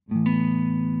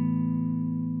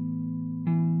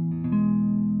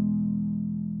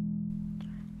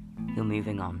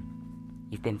moving on.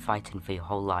 You've been fighting for your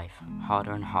whole life,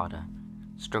 harder and harder,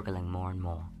 struggling more and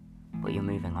more, but you're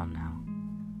moving on now.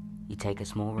 You take a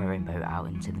small rowing boat out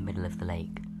into the middle of the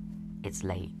lake. It's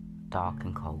late, dark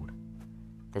and cold.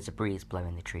 There's a breeze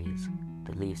blowing the trees.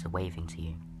 The leaves are waving to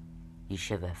you. You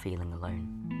shiver, feeling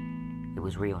alone. It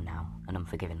was real now, and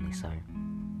unforgivingly so.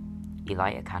 You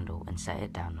light a candle and set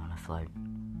it down on a float.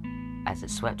 As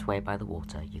it's swept away by the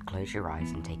water, you close your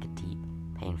eyes and take a deep,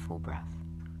 painful breath.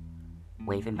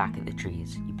 Waving back at the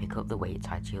trees, you pick up the weight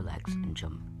tied to your legs and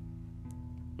jump.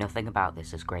 Nothing about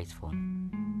this is graceful.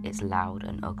 It's loud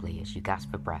and ugly as you gasp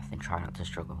for breath and try not to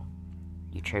struggle.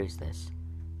 You chose this.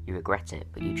 You regret it,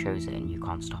 but you chose it and you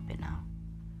can't stop it now.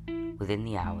 Within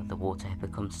the hour, the water had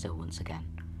become still once again,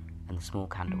 and the small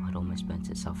candle had almost burnt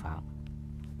itself out.